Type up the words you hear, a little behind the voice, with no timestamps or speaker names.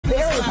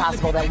very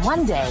possible that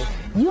one day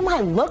you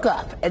might look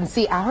up and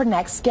see our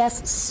next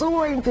guest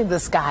soaring through the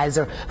skies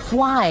or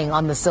flying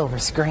on the silver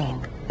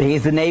screen.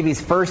 He's the Navy's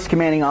first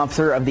commanding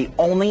officer of the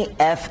only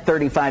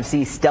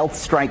F-35C stealth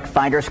strike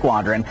fighter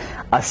squadron,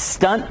 a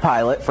stunt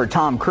pilot for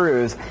Tom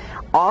Cruise,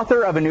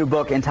 author of a new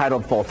book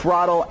entitled Full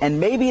Throttle, and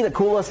maybe the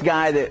coolest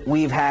guy that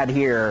we've had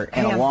here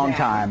in a long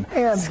time,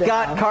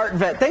 Scott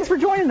Cartvet. Thanks for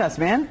joining us,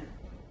 man.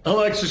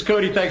 Alexis,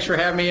 Cody, thanks for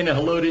having me, and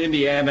hello to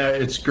Indiana.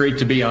 It's great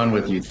to be on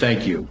with you.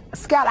 Thank you.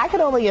 Scott, I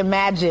could only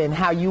imagine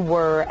how you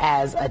were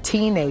as a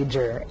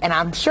teenager, and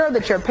I'm sure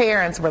that your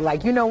parents were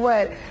like, you know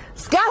what,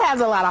 Scott has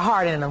a lot of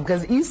heart in him,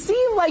 because you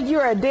seem like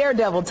you're a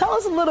daredevil. Tell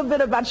us a little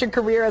bit about your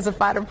career as a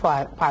fighter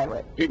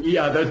pilot.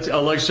 Yeah,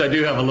 Alexis, I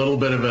do have a little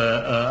bit of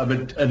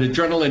an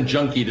adrenaline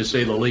junkie, to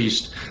say the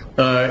least.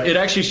 It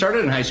actually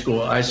started in high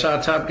school. I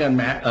saw Top Gun,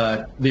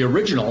 the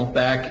original,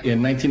 back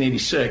in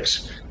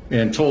 1986.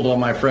 And told all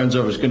my friends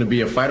I was going to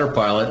be a fighter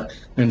pilot,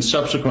 and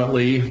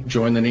subsequently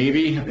joined the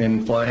Navy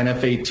and fly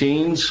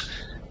F-18s.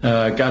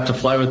 Got to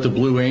fly with the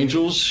Blue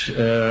Angels,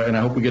 and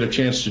I hope we get a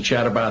chance to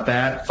chat about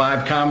that.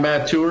 5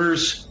 combat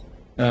tours,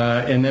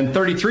 and then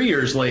 33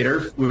 years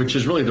later, which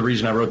is really the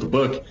reason I wrote the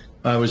book,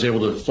 I was able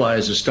to fly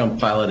as a stunt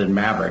pilot in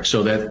Maverick.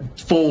 So that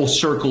full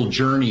circle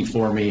journey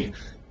for me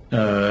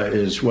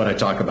is what I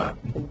talk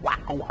about. Wow.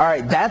 All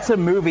right, that's a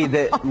movie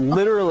that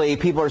literally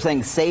people are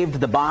saying saved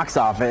the box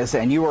office,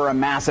 and you were a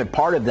massive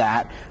part of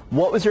that.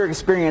 What was your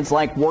experience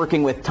like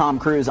working with Tom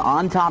Cruise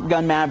on Top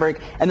Gun Maverick,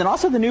 and then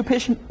also the new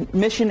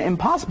Mission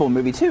Impossible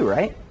movie too,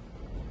 right?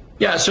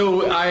 Yeah,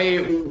 so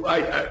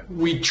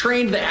we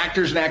trained the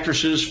actors and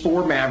actresses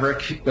for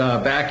Maverick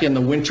back in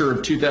the winter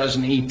of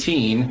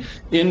 2018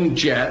 in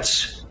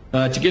jets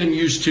to get them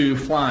used to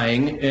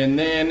flying, and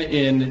then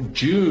in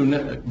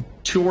June,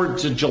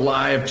 towards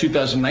July of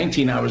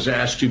 2019, I was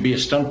asked to be a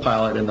stunt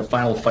pilot in the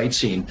final fight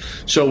scene.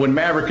 So when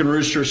Maverick and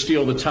Rooster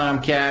steal the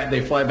Tomcat,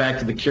 they fly back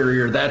to the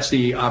carrier. That's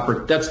the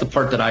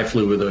part that I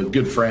flew with a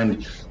good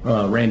friend,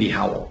 Randy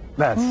Howell.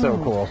 That's so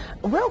cool.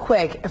 Real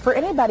quick, for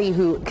anybody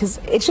who, because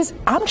it's just,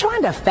 I'm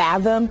trying to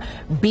fathom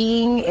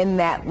being in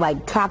that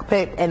like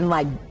cockpit and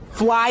like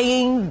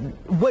flying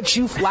what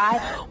you fly.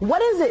 What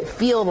does it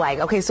feel like?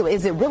 Okay, so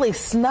is it really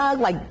snug?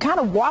 Like, kind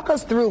of walk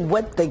us through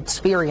what the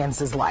experience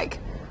is like.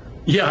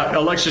 Yeah,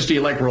 Alexis, do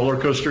you like roller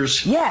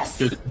coasters? Yes.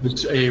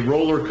 It's a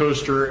roller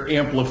coaster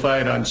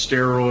amplified on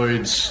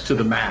steroids to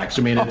the max.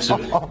 I mean,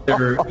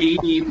 they're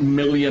 $80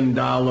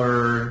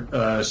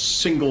 million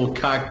single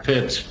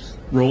cockpit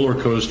roller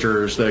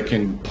coasters that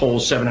can pull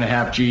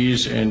 7.5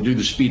 Gs and do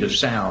the speed of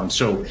sound.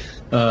 So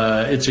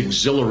it's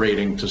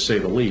exhilarating, to say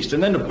the least.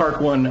 And then to park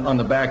one on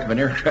the back of an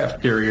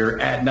aircraft carrier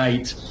at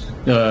night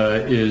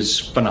is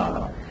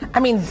phenomenal. I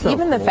mean,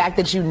 even the fact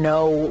that you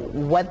know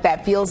what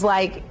that feels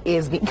like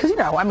is because, you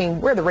know, I mean,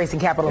 we're the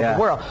racing capital of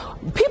the world.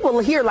 People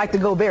here like to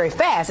go very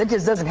fast. It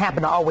just doesn't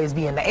happen to always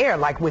be in the air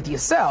like with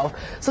yourself.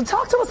 So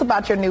talk to us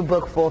about your new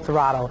book, Full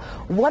Throttle.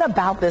 What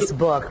about this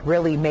book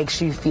really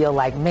makes you feel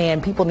like,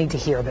 man, people need to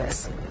hear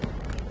this?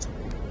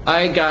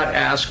 I got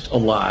asked a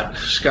lot,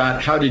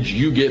 Scott, how did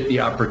you get the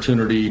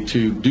opportunity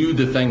to do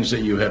the things that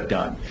you have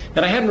done?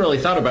 And I hadn't really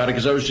thought about it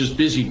because I was just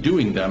busy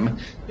doing them.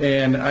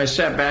 And I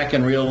sat back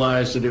and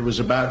realized that it was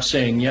about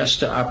saying yes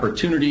to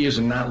opportunities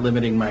and not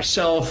limiting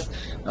myself,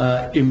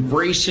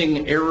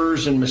 embracing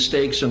errors and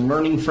mistakes and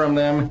learning from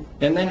them,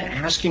 and then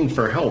asking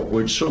for help,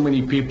 which so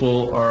many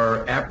people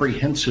are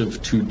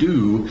apprehensive to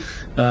do.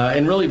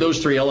 And really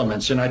those 3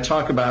 elements. And I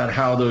talk about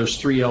how those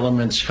 3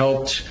 elements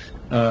helped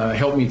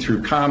me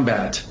through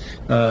combat,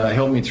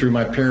 helped me through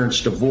my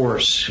parents'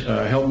 divorce,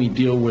 helped me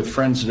deal with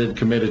friends that had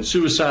committed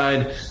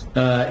suicide,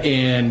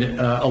 and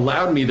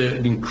allowed me the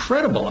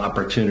incredible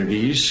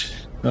opportunities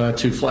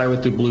to fly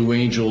with the Blue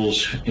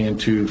Angels and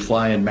to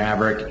fly in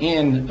Maverick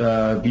and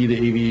be the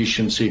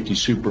aviation safety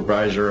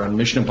supervisor on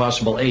Mission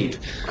Impossible 8,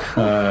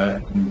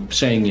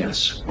 saying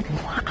yes.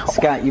 Wow.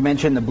 Scott, you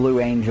mentioned the Blue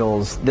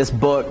Angels. This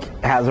book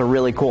has a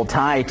really cool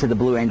tie to the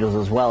Blue Angels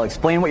as well.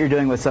 Explain what you're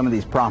doing with some of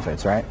these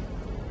profits, right?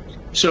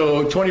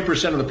 So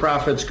 20% of the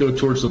profits go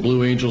towards the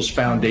Blue Angels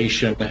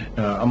Foundation.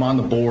 I'm on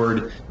the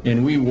board,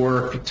 and we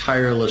work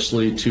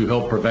tirelessly to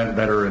help prevent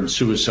veteran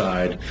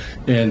suicide.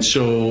 And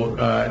so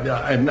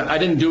I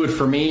didn't do it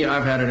for me.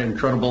 I've had an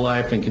incredible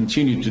life and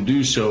continue to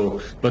do so,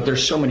 but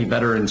there's so many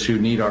veterans who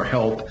need our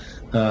help,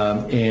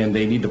 and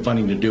they need the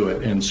funding to do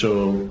it. And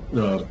so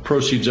the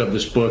proceeds of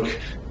this book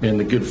and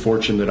the good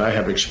fortune that I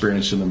have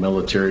experienced in the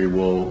military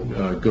will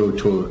go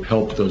to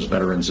help those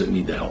veterans that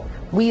need the help.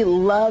 We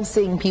love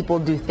seeing people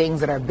do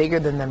things that are bigger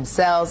than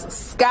themselves.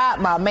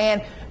 Scott, my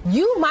man,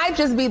 you might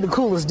just be the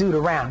coolest dude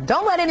around.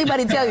 Don't let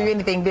anybody tell you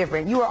anything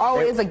different. You are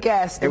always a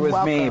guest. It was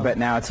welcome. me, but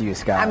now it's you,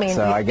 Scott. I mean,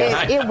 so I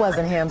guess it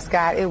wasn't him,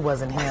 Scott. It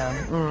wasn't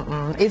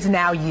him. It's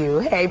now you.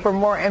 Hey, for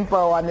more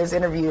info on this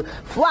interview,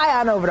 fly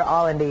on over to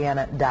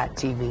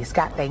allindiana.tv.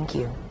 Scott, thank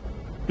you.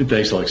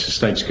 Thanks, Alexis.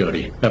 Thanks,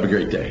 Cody. Have a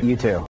great day. You too.